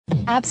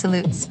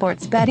Absolute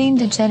sports betting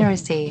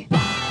degeneracy.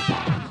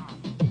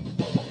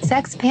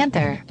 Sex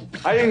Panther.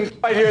 I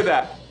didn't quite hear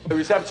that. The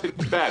reception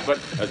is bad, but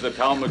as the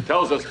Talmud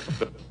tells us,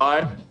 the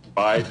eye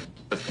as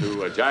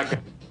to a jacket,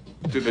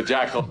 to the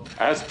jackal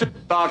as to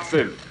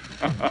oxen.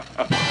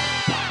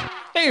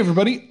 Hey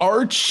everybody,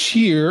 Arch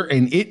here,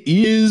 and it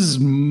is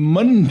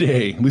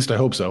Monday. At least I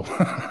hope so.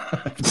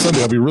 If it's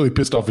Sunday, I'll be really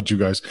pissed off at you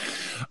guys.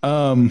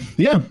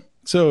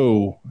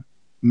 So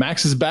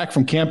Max is back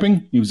from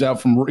camping. He was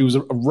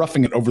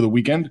roughing it over the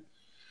weekend,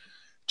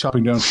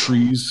 chopping down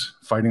trees,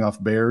 fighting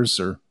off bears,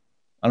 or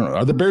I don't know.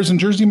 Are there bears in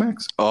Jersey,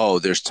 Max? Oh,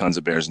 there's tons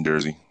of bears in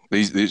Jersey.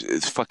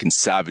 It's fucking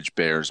savage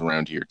bears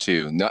around here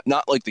too.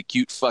 Not like the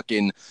cute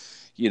fucking,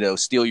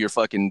 steal your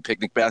fucking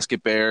picnic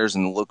basket bears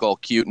and look all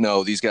cute.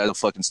 No, these guys will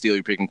fucking steal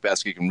your picnic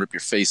basket and rip your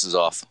faces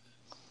off.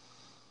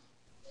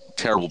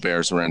 Terrible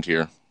bears around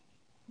here.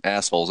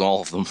 Assholes,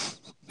 all of them.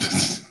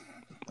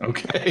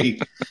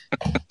 Okay.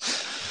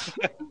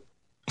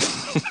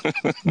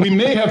 We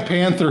may have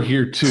Panther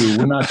here too.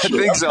 We're not sure.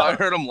 I think so. I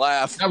heard him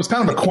laugh. That was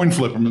kind of a coin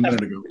flip from a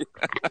minute ago.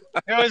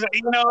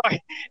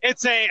 It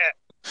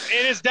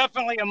is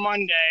definitely a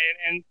Monday,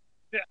 and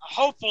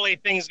hopefully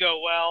things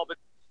go well, but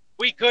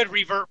we could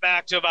revert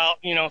back to about,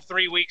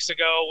 3 weeks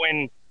ago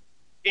when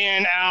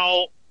in,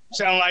 out,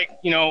 sound like,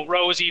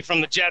 Rosie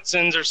from the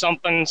Jetsons or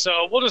something.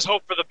 So we'll just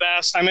hope for the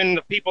best. I'm in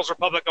the People's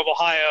Republic of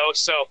Ohio,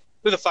 so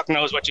who the fuck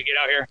knows what you get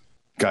out here.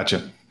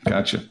 Gotcha.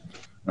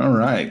 All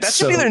right. That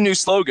should be their new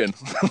slogan.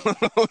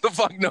 Who the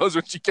fuck knows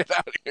what you get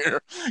out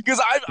here?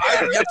 Because I've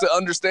yet to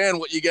understand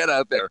what you get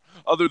out there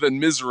other than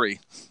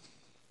misery.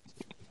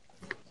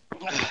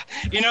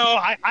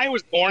 I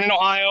was born in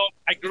Ohio.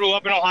 I grew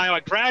up in Ohio. I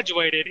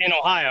graduated in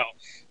Ohio.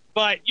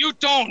 But you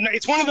don't –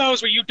 it's one of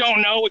those where you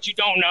don't know what you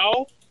don't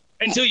know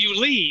until you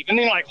leave. And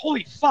then you're like,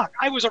 holy fuck,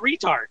 I was a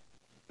retard.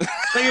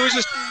 Like, it was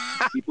just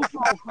 – people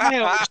from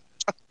Ohio are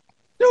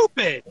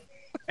stupid.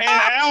 And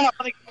I don't know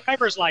how they get a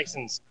driver's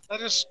license. I'll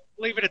just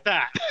leave it at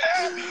that.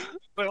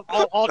 But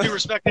all due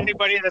respect to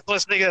anybody that's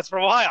listening that's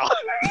from Ohio.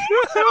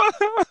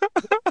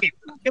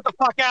 Get the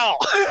fuck out.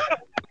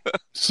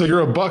 So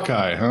you're a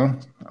Buckeye, huh?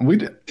 I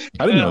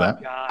didn't know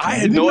that. God. I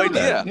had no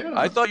idea. Yeah.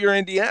 I thought you were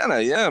Indiana.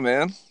 Yeah,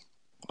 man.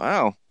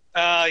 Wow.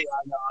 I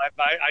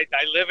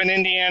live in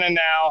Indiana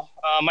now.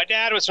 My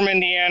dad was from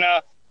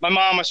Indiana. My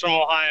mom was from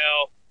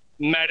Ohio.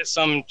 Met at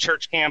some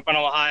church camp in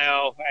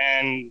Ohio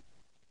and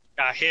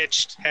got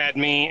hitched, had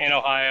me in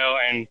Ohio,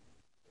 and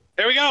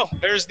there we go.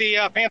 There's the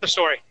Panther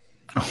story.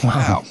 Oh,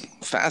 wow.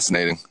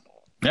 Fascinating.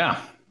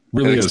 Yeah,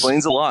 really it is.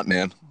 Explains a lot,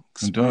 man.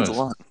 Explains a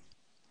lot.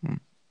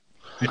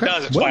 It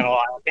does explain a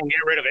lot. I can't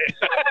get rid of it.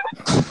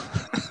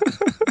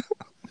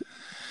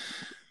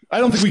 I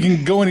don't think we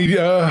can go any.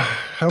 I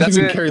don't think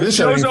we can carry this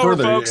out any over,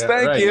 further. folks.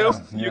 Thank you.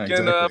 Yeah, you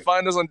can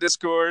find us on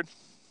Discord.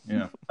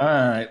 Yeah. All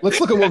right. Let's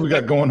look at what we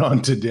got going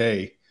on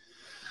today.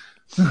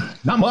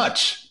 Not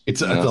much.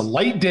 It's a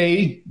light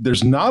day.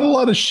 There's not a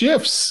lot of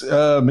shifts.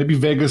 Maybe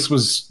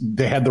Vegas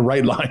they had the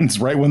right lines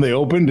right when they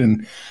opened,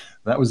 and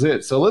that was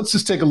it. So let's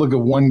just take a look at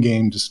one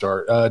game to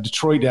start.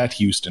 Detroit at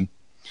Houston.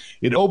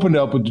 It opened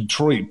up with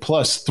Detroit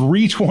plus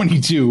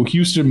 322,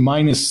 Houston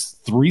minus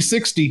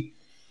 360,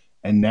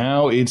 and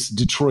now it's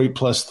Detroit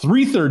plus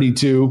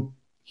 332,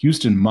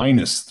 Houston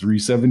minus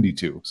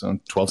 372. So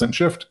 12-cent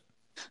shift.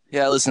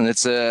 Yeah, listen,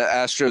 it's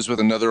Astros with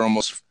another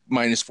almost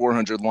minus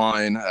 400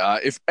 line.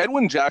 If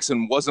Edwin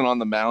Jackson wasn't on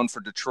the mound for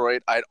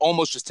Detroit, I'd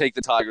almost just take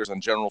the Tigers on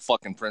general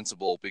fucking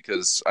principle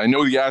because I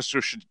know the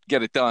Astros should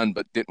get it done,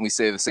 but didn't we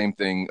say the same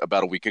thing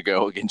about a week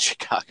ago against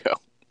Chicago?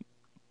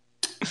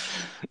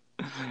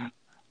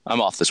 I'm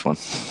off this one.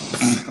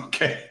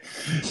 Okay.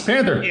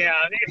 Panther. Yeah,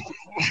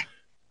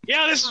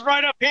 this is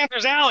right up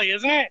Panther's alley,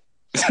 isn't it?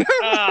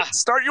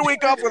 Start your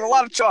week off with a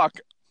lot of chalk.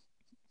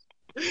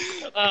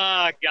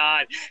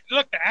 God.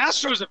 Look, the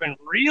Astros have been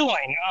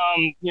reeling.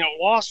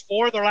 Lost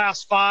 4 of their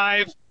last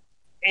 5,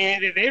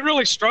 and they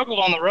really struggled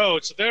on the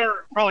road, so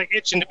they're probably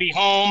itching to be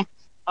home.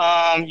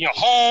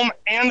 Home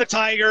and the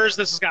Tigers.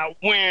 This has got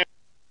win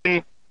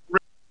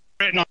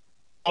written all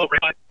over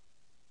it.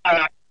 I'm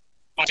not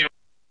going to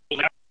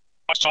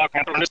much talk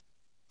after this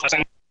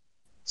lesson.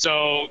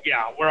 So,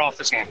 yeah, we're off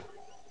this game.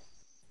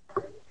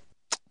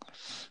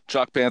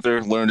 Chalk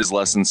Panther learned his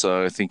lesson,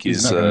 so I think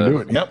he's not going to do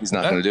it. Yep. He's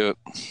not going to do it.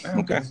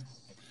 Okay.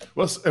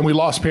 Well, and we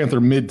lost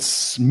Panther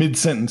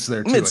mid-sentence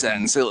there, too.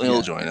 Mid-sentence.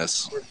 He'll join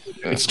us.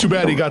 It's too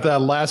bad he got that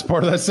last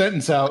part of that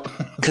sentence out.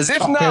 Because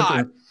if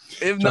not,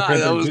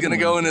 I was going to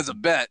go in as a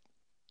bet.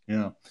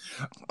 Yeah.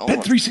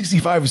 Bet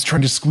 365 is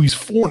trying to squeeze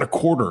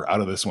 4.25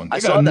 out of this one. I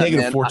got a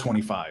negative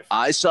 425.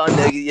 I saw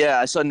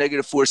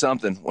negative 4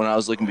 something when I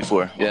was looking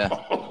before. Yeah.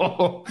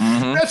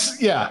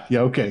 That's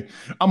okay.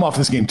 I'm off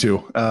this game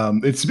too.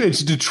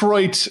 It's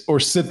Detroit or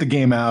sit the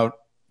game out.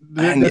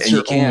 That's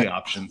your only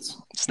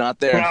options. It's not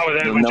there.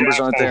 The numbers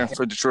aren't there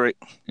for Detroit.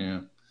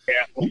 Yeah.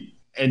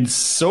 And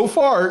so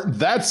far,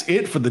 that's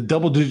it for the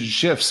double-digit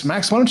shifts.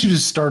 Max, why don't you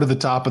just start at the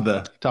top of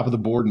the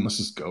board and let's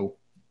just go.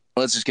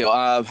 Let's just go.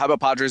 How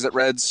about Padres at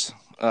Reds?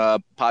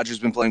 Padres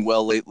been playing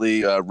well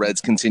lately. Reds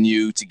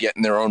continue to get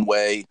in their own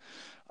way.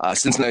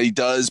 Cincinnati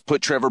does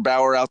put Trevor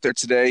Bauer out there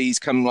today. He's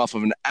coming off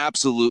of an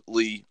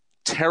absolutely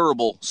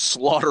terrible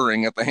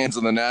slaughtering at the hands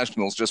of the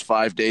Nationals just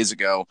 5 days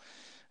ago.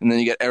 And then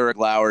you get Eric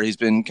Lauer. He's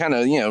been kind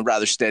of,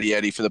 rather steady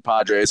Eddie for the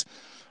Padres.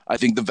 I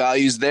think the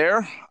value's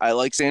there. I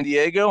like San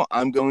Diego.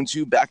 I'm going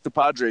to back the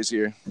Padres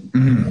here.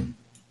 Mm-hmm.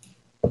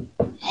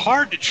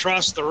 Hard to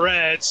trust the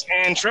Reds,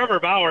 and Trevor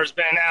Bauer's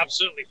been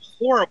absolutely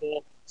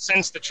horrible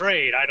since the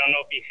trade. I don't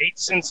know if he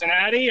hates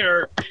Cincinnati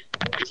or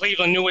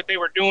Cleveland knew what they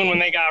were doing when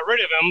they got rid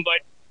of him,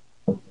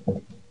 but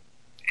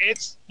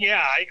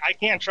I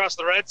can't trust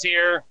the Reds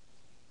here.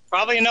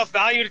 Probably enough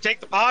value to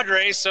take the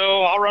Padres,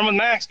 so I'll run with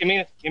Max. Give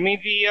me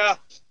the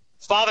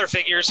father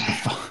figures.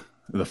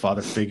 The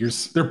father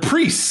figures? They're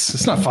priests.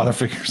 It's not father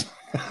figures.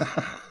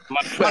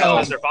 Let's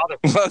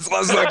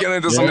not get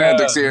into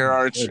semantics here,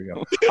 Arch. There you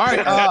go. All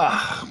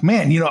right,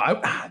 man.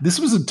 This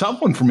was a tough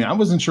one for me. I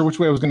wasn't sure which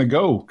way I was going to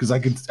go because I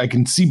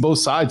can see both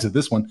sides of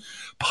this one.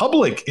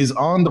 Public is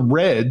on the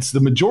Reds.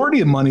 The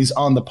majority of money's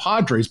on the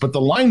Padres, but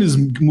the line is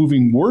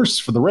moving worse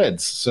for the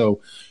Reds.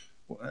 So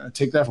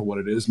take that for what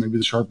it is. Maybe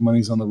the sharp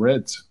money's on the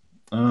Reds.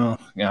 I'm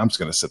just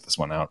going to sit this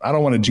one out. I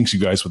don't want to jinx you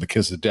guys with a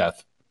kiss of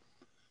death,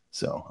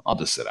 so I'll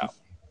just sit out.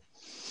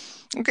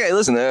 Okay,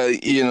 listen.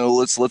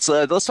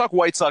 Let's talk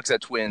White Sox at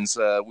Twins.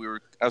 I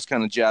was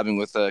kind of jabbing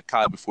with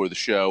Kyle before the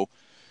show.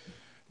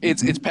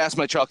 It's past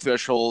my chalk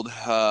threshold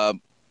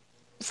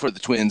for the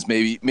Twins.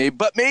 Maybe.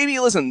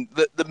 Listen,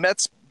 the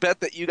Mets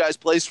bet that you guys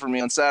placed for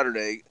me on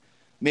Saturday,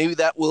 maybe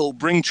that will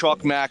bring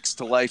Chalk Max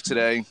to life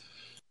today.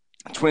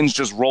 Twins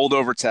just rolled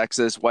over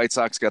Texas. White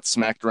Sox got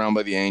smacked around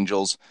by the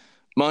Angels.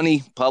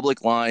 Money,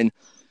 public line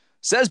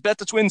says bet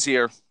the Twins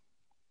here,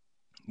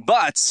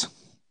 but.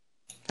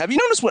 Have you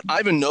noticed what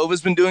Ivan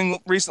Nova's been doing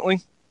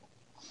recently?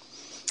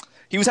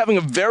 He was having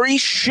a very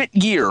shit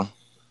year,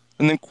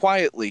 and then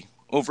quietly,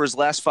 over his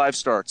last 5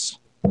 starts,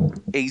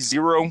 a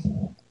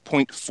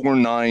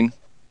 0.49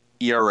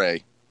 ERA.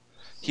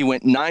 He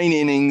went 9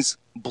 innings,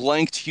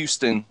 blanked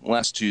Houston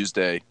last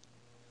Tuesday.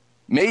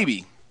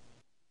 Maybe,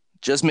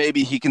 just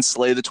maybe, he can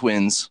slay the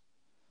Twins.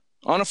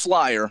 On a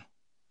flyer,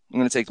 I'm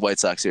going to take the White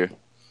Sox here.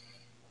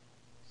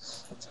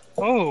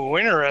 Oh,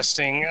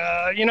 interesting.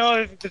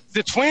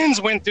 The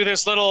Twins went through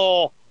this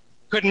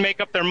couldn't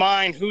make up their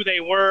mind who they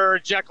were,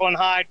 Jekyll and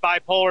Hyde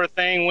bipolar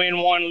thing, win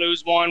one,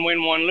 lose one,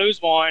 win one,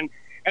 lose one.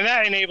 And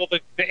that enabled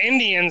the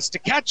Indians to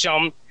catch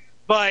them.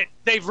 But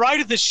they've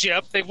righted the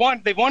ship. They've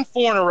won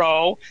 4 in a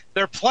row.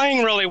 They're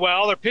playing really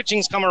well. Their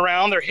pitching's come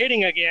around. They're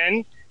hitting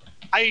again.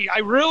 I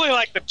really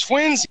like the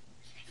Twins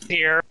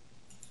here.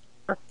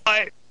 But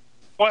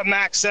what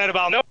Max said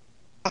about no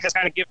has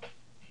kind of given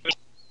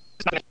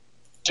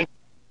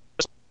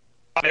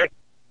there,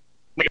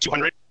 make it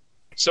 200.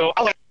 So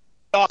I'll lay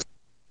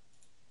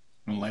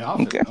off.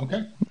 Okay.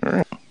 Okay.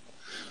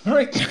 All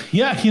right.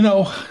 Yeah,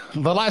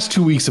 the last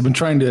 2 weeks I've been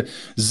trying to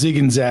zig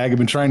and zag. I've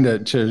been trying to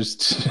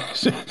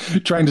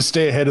trying to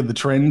stay ahead of the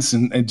trends,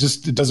 and it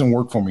doesn't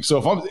work for me. So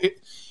if I'm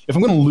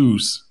going to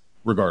lose,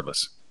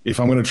 regardless, if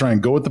I'm going to try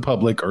and go with the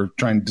public or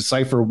try and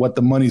decipher what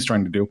the money's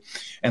trying to do,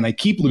 and I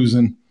keep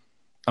losing,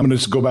 I'm going to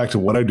just go back to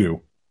what I do.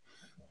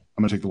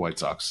 I'm going to take the White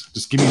Sox.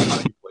 Just give me the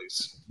money,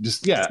 please.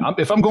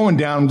 If I'm going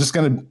down, I'm just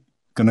gonna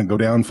go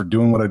down for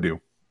doing what I do.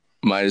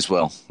 Might as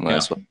well.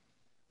 Listen,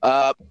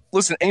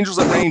 Angels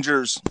at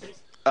Rangers.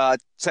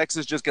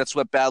 Texas just got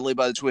swept badly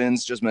by the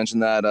Twins. Just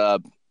mentioned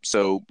that.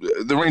 So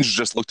the Rangers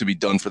just look to be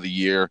done for the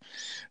year.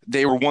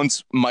 They were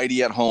once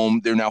mighty at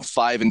home. They're now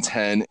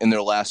 5-10 in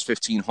their last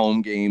 15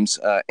 home games.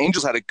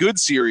 Angels had a good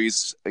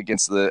series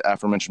against the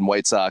aforementioned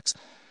White Sox.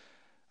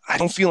 I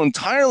don't feel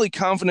entirely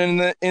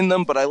confident in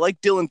them, but I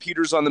like Dylan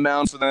Peters on the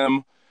mound for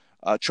them.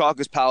 Chalk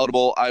is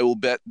palatable. I will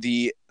bet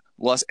the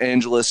Los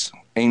Angeles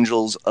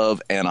Angels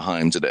of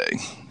Anaheim today.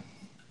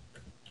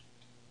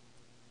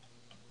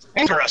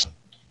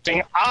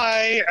 Interesting.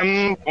 I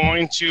am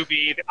going to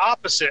be the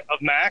opposite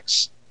of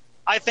Max.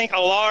 I think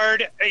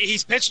Allard,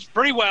 he's pitched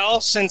pretty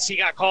well since he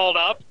got called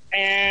up,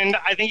 and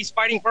I think he's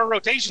fighting for a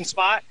rotation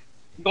spot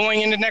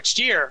going into next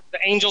year. The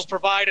Angels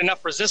provide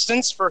enough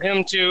resistance for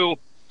him to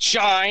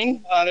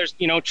shine. There's,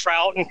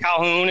 Trout and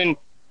Calhoun and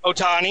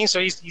Ohtani, so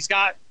he's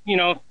got,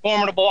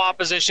 formidable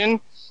opposition.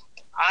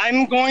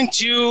 I'm going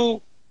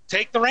to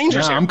take the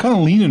Rangers here. I'm kind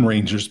of leaning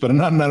Rangers, but I'm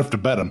not enough to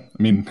bet them.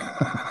 I mean,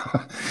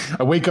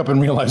 I wake up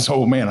and realize,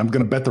 oh, man, I'm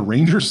going to bet the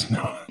Rangers?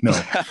 No.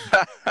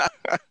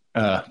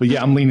 But,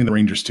 yeah, I'm leaning the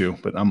Rangers too,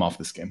 but I'm off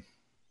this game.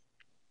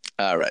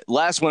 All right.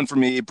 Last one for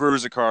me,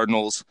 Brewers at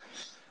Cardinals.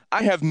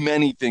 I have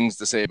many things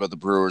to say about the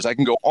Brewers. I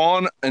can go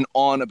on and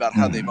on about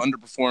how they've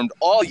underperformed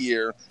all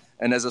year,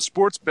 and as a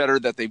sports bettor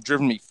that they've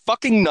driven me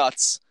fucking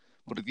nuts.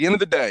 But at the end of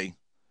the day,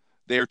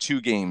 they are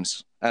 2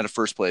 games out of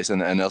first place in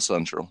the NL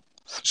Central.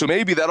 So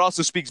maybe that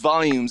also speaks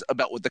volumes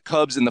about what the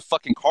Cubs and the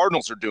fucking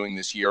Cardinals are doing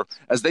this year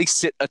as they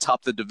sit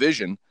atop the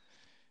division.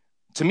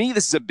 To me,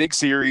 this is a big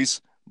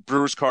series.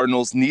 Brewers,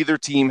 Cardinals, neither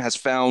team has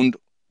found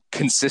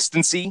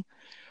consistency.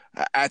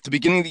 At the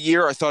beginning of the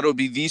year, I thought it would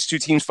be these 2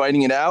 teams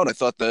fighting it out. I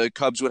thought the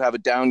Cubs would have a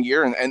down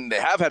year, and they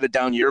have had a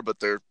down year, but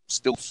they're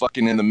still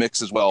fucking in the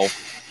mix as well.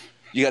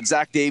 You got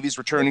Zach Davies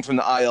returning from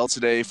the IL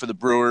today for the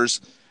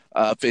Brewers,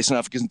 facing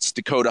off against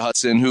Dakota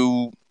Hudson,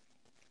 who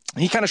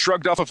he kind of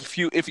shrugged off a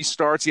few iffy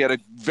starts. He had a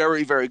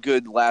very, very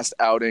good last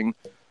outing.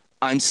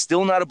 I'm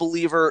still not a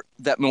believer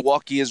that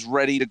Milwaukee is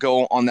ready to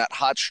go on that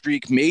hot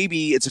streak.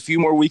 Maybe it's a few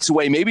more weeks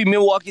away. Maybe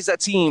Milwaukee's that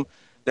team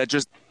that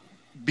just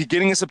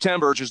beginning of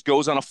September just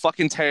goes on a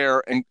fucking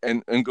tear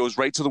and goes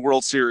right to the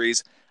World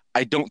Series.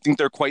 I don't think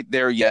they're quite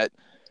there yet.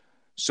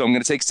 So I'm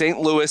going to take St.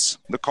 Louis,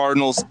 the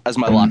Cardinals, as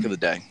my lock of the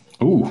day.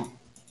 Ooh.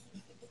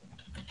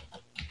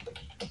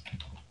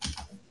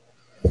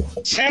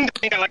 Tend to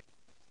think I like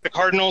the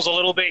Cardinals a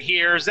little bit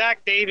here.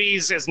 Zach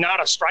Davies is not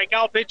a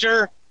strikeout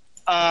pitcher.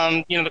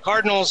 The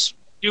Cardinals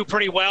do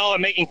pretty well at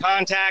making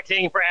contact,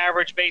 hitting for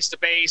average base to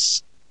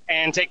base,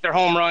 and take their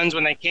home runs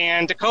when they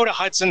can. Dakota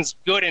Hudson's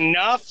good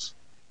enough.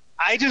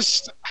 I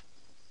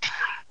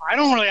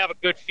don't really have a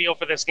good feel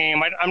for this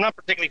game. I'm not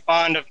particularly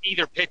fond of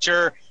either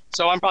pitcher,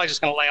 so I'm probably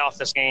just going to lay off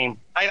this game.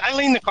 I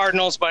lean the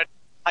Cardinals, but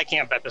I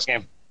can't bet this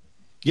game.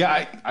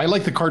 Yeah, I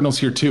like the Cardinals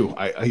here too.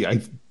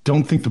 I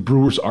don't think the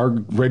Brewers are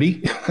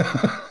ready.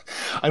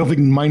 I don't think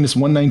minus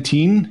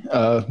 119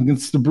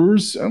 against the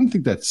Brewers, I don't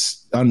think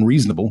that's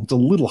unreasonable. It's a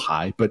little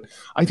high, but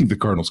I think the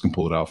Cardinals can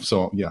pull it off.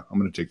 So, yeah, I'm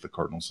going to take the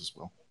Cardinals as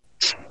well.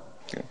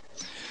 Okay.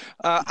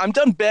 I'm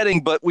done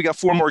betting, but we got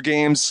 4 more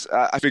games.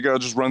 I figure I'll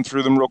just run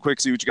through them real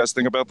quick, see what you guys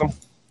think about them.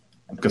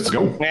 Let's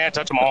go. Yeah,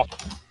 touch them all.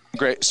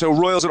 Great. So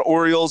Royals and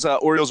Orioles.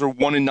 Orioles are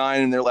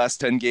 1-9 in their last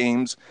 10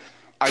 games.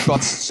 I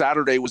thought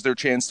Saturday was their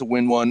chance to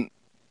win one.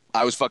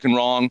 I was fucking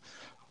wrong.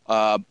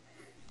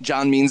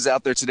 John Means is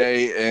out there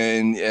today,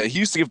 and he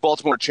used to give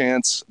Baltimore a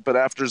chance, but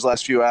after his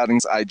last few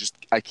outings,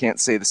 I can't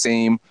say the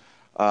same.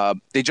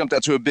 They jumped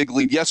out to a big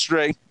lead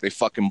yesterday. They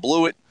fucking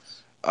blew it.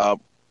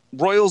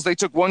 Royals, they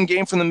took 1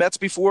 game from the Mets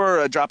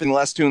before, dropping the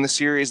last 2 in the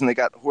series, and they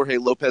got Jorge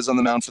Lopez on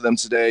the mound for them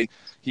today.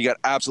 He got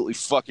absolutely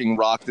fucking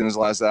rocked in his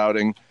last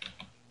outing.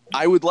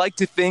 I would like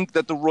to think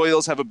that the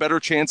Royals have a better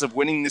chance of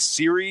winning this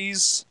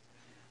series,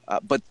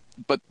 but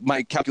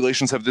my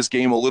calculations have this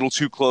game a little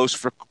too close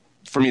for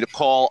me to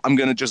call. I'm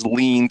going to just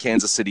lean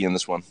Kansas City in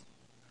this one.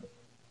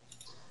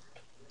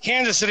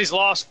 Kansas City's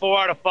lost 4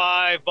 out of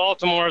 5.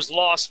 Baltimore's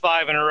lost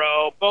 5 in a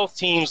row. Both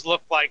teams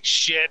look like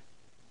shit.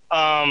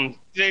 I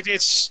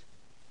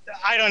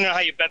don't know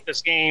how you bet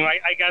this game. I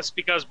guess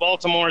because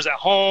Baltimore's at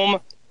home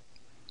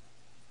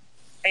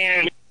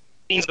and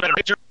means a better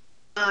pitcher.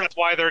 That's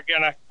why they're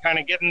going to kind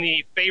of get in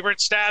the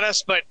favorite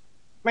status. But,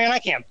 man, I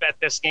can't bet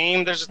this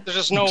game. There's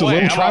just no way. It's a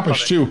little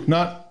trappish, too.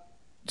 Not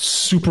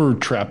super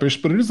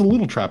trappish, but it is a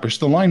little trappish.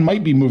 The line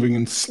might be moving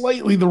in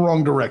slightly the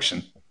wrong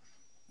direction,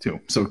 too.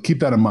 So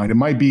keep that in mind. It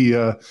might be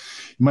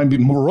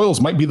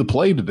Royals might be the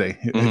play today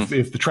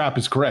if the trap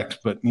is correct.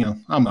 But,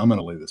 I'm going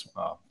to lay this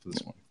one for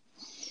this one.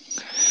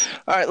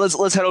 All right,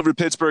 let's head over to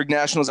Pittsburgh.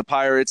 Nationals and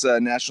Pirates.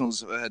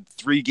 Nationals had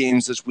 3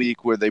 games this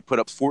week where they put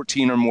up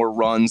 14 or more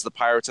runs. The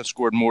Pirates have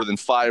scored more than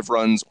 5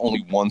 runs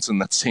only once in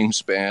that same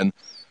span.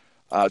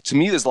 To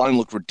me, this line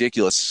looked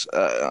ridiculous.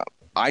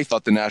 I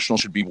thought the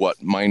Nationals should be,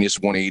 minus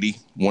 180,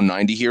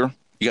 190 here.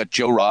 You got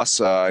Joe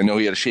Ross. I know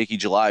he had a shaky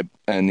July,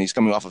 and he's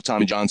coming off of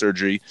Tommy John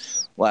surgery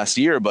last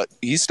year, but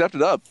he stepped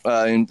it up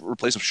in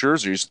replace of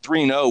Scherzer. He's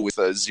 3-0 with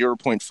a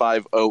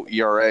 0.50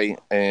 ERA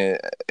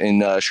in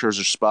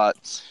Scherzer's spot.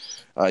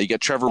 You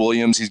got Trevor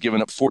Williams. He's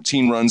given up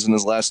 14 runs in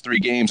his last 3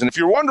 games. And if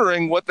you're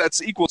wondering what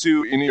that's equal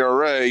to in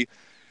ERA,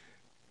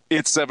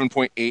 it's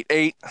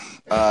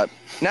 7.88.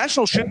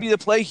 Nationals should be the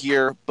play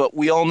here, but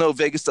we all know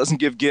Vegas doesn't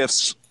give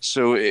gifts,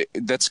 so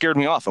that scared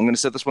me off. I'm going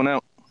to set this one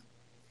out.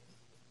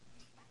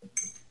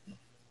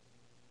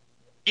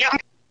 Yeah,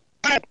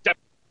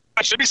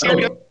 I should be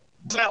scared of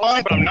that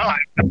line, but I'm not.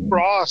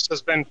 Ross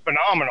has been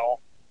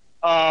phenomenal.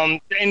 And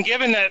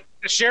given that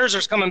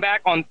Scherzer's coming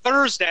back on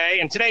Thursday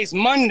and today's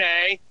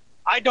Monday,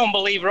 I don't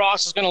believe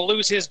Ross is going to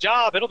lose his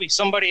job. It'll be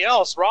somebody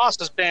else. Ross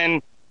has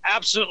been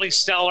absolutely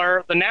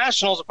stellar. The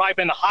Nationals have probably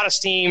been the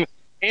hottest team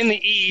in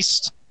the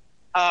East.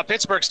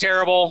 Pittsburgh's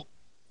terrible.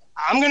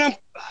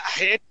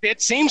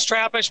 It seems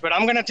trappish, but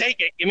I'm going to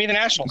take it. Give me the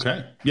Nationals.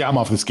 Okay. Yeah, I'm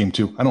off this game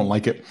too. I don't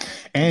like it.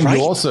 And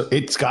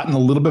it's gotten a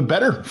little bit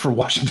better for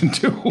Washington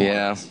too.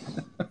 Yeah.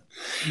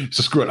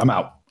 So screw it. I'm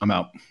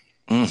out.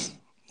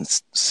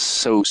 It's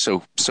so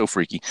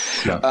freaky.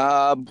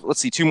 Yeah. Let's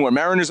see, 2 more.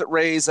 Mariners at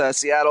Rays.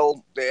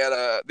 Seattle. They had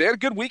a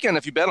good weekend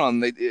if you bet on.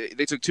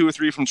 They took 2 or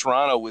 3 from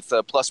Toronto with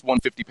plus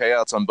 150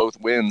 payouts on both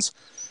wins.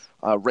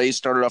 Rays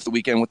started off the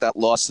weekend with that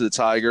loss to the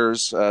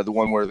Tigers, the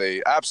one where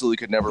they absolutely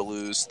could never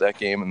lose that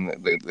game,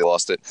 and they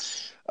lost it.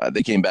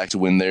 They came back to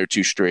win there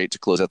 2 straight to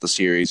close out the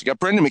series. You got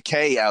Brendan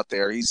McKay out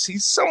there.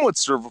 He's somewhat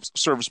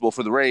serviceable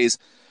for the Rays.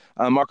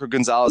 Marco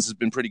Gonzalez has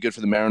been pretty good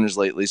for the Mariners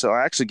lately, so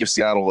I actually give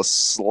Seattle a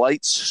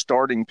slight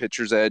starting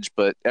pitcher's edge,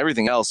 but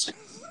everything else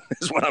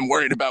is what I'm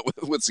worried about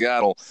with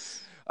Seattle.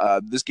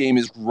 This game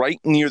is right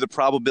near the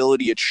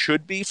probability it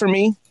should be for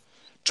me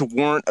to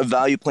warrant a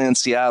value play in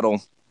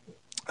Seattle.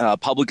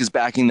 Public is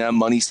backing them.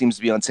 Money seems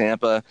to be on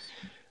Tampa.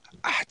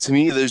 To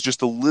me, there's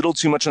just a little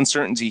too much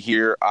uncertainty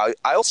here.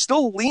 I'll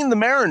still lean the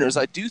Mariners.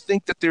 I do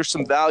think that there's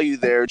some value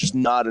there, just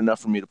not enough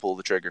for me to pull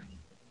the trigger.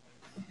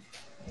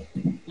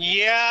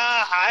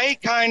 Yeah, I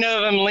kind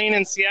of am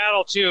leaning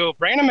Seattle too.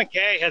 Brandon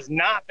McKay has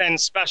not been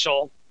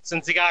special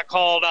since he got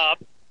called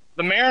up.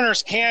 The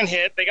Mariners can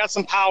hit. They got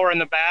some power in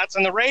the bats,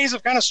 and the Rays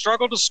have kind of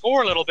struggled to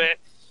score a little bit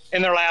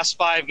in their last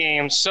 5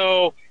 games.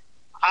 So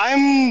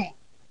I'm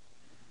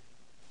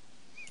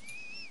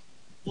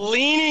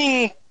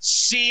leaning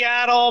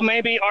Seattle.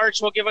 Maybe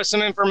Arch will give us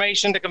some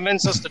information to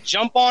convince us to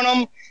jump on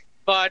them.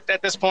 But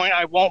at this point,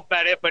 I won't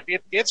bet it. But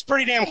it's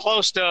pretty damn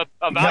close to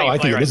a value play. No, I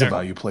think right it is there. a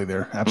value play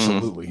there.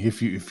 Absolutely.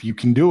 If you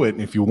can do it,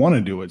 if you want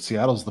to do it,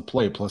 Seattle's the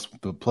play plus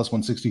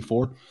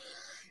 164.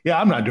 Yeah,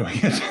 I'm not doing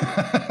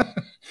it.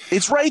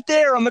 It's right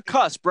there on the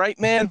cusp, right,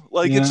 man?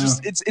 Like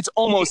it's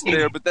almost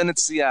there, but then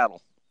it's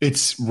Seattle.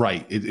 It's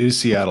right. It is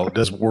Seattle. It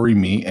does worry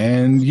me.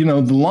 And,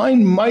 the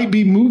line might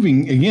be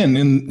moving again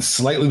in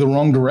slightly the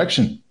wrong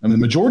direction. I mean, the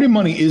majority of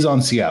money is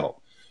on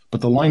Seattle,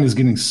 but the line is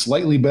getting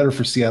slightly better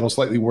for Seattle,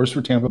 slightly worse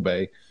for Tampa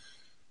Bay.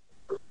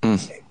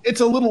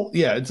 It's a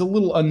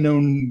little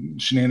unknown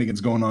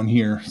shenanigans going on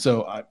here.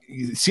 So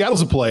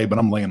Seattle's a play, but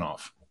I'm laying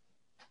off.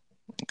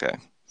 Okay.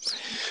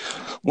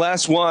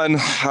 Last one.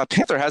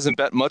 Panther hasn't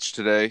bet much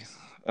today.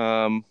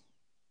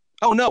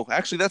 Oh, no.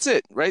 Actually, that's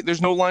it, right?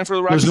 There's no line for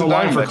the Rockies. There's no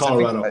line for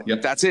Colorado.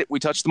 Yep. That's it. We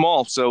touched them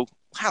all. So,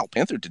 wow,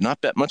 Panther did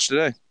not bet much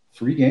today.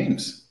 3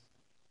 games.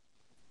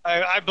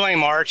 I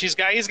blame Arch. He's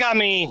got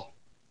me,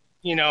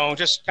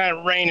 just kind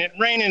of reining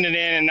it in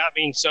and not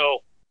being so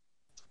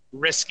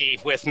risky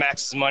with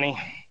Max's money.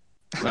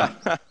 All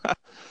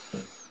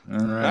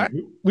right.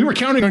 We were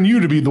counting on you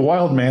to be the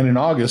wild man in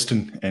August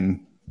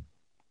and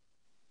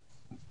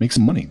make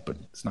some money, but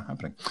it's not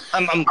happening.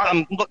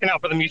 I'm looking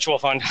out for the mutual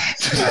fund.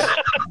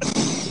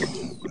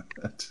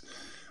 That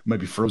might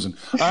be frozen.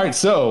 All right,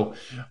 so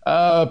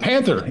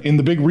Panther in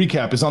the big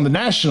recap is on the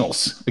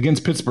Nationals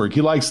against Pittsburgh. He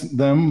likes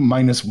them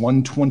minus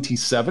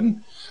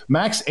 127.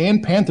 Max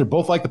and Panther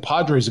both like the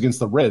Padres against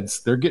the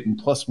Reds. They're getting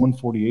plus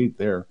 148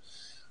 there.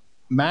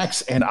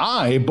 Max and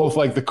I both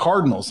like the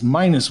Cardinals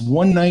minus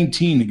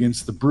 119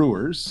 against the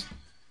Brewers.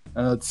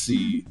 Let's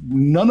see.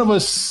 None of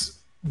us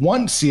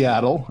want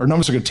Seattle, or none of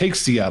us are going to take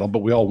Seattle, but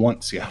we all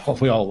want Seattle.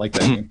 We all like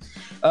that game.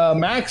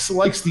 Max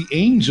likes the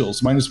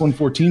Angels minus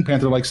 114.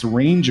 Panther likes the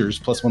Rangers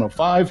plus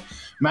 105.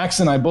 Max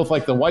and I both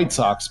like the White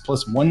Sox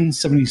plus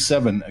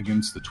 177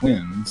 against the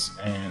Twins,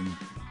 and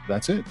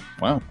that's it.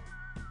 Wow.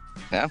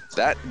 Yeah,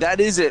 that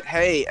is it.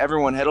 Hey,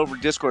 everyone, head over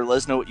to Discord. Let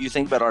us know what you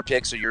think about our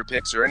picks or your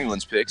picks or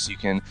anyone's picks. You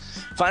can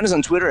find us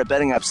on Twitter at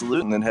Betting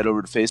Absolute, and then head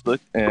over to Facebook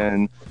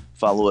and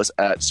follow us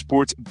at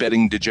Sports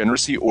Betting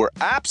Degeneracy or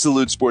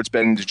Absolute Sports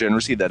Betting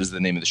Degeneracy. That is the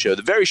name of the show.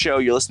 The very show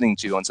you're listening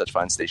to on such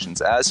fine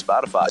stations as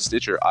Spotify,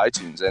 Stitcher,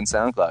 iTunes, and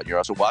SoundCloud. You're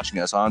also watching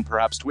us on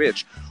perhaps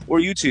Twitch or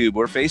YouTube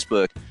or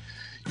Facebook.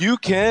 You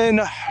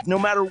can, no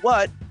matter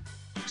what,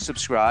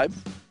 subscribe,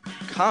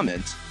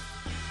 comment,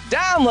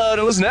 download,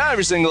 and listen to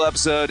every single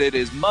episode. It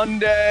is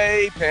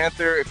Monday.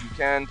 Panther, if you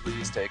can,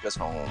 please take us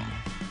home.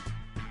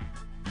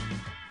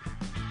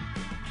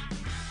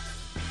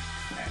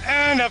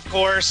 And, of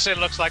course, it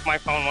looks like my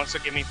phone wants to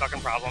give me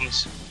fucking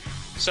problems.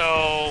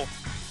 So,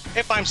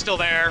 if I'm still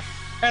there,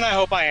 and I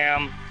hope I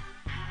am,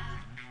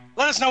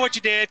 let us know what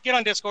you did. Get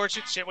on Discord,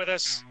 shoot shit with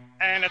us.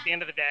 And at the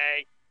end of the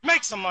day,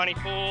 make some money,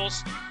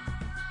 fools.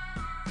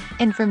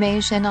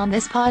 Information on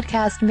this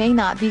podcast may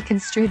not be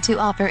construed to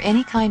offer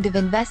any kind of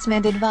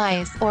investment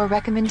advice or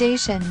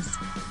recommendations.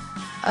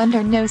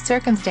 Under no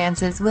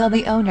circumstances will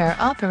the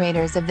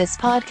owner-operators of this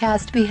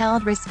podcast be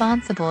held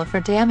responsible for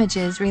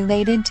damages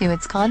related to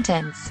its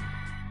contents.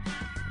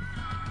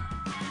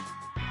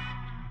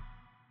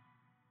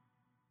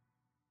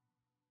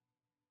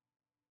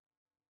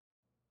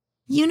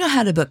 You know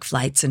how to book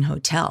flights and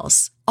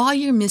hotels. All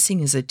you're missing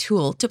is a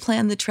tool to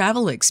plan the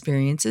travel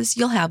experiences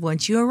you'll have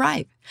once you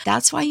arrive.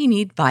 That's why you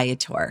need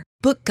Viator.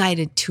 Book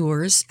guided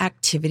tours,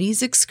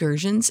 activities,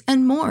 excursions,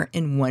 and more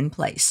in one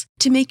place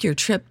to make your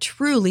trip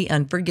truly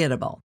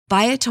unforgettable.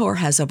 Viator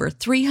has over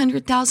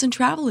 300,000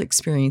 travel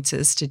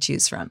experiences to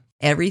choose from.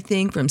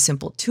 Everything from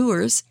simple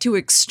tours to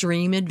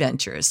extreme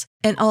adventures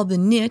and all the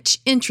niche,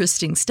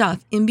 interesting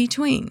stuff in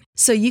between.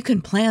 So you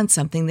can plan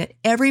something that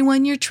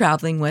everyone you're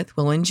traveling with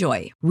will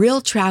enjoy. Real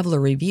traveler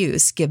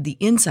reviews give the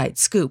inside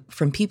scoop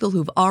from people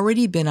who've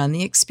already been on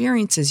the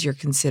experiences you're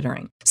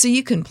considering. So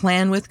you can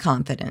plan with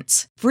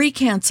confidence. Free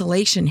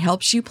cancellation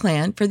helps you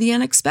plan for the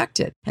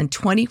unexpected. And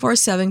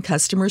 24/7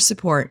 customer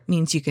support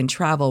means you can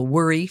travel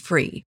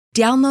worry-free.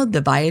 Download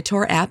the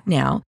Viator app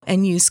now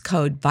and use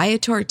code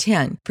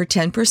Viator10 for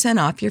 10%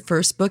 off your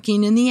first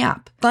booking in the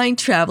app. Find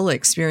travel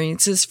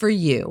experiences for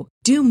you.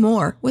 Do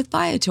more with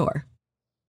Viator.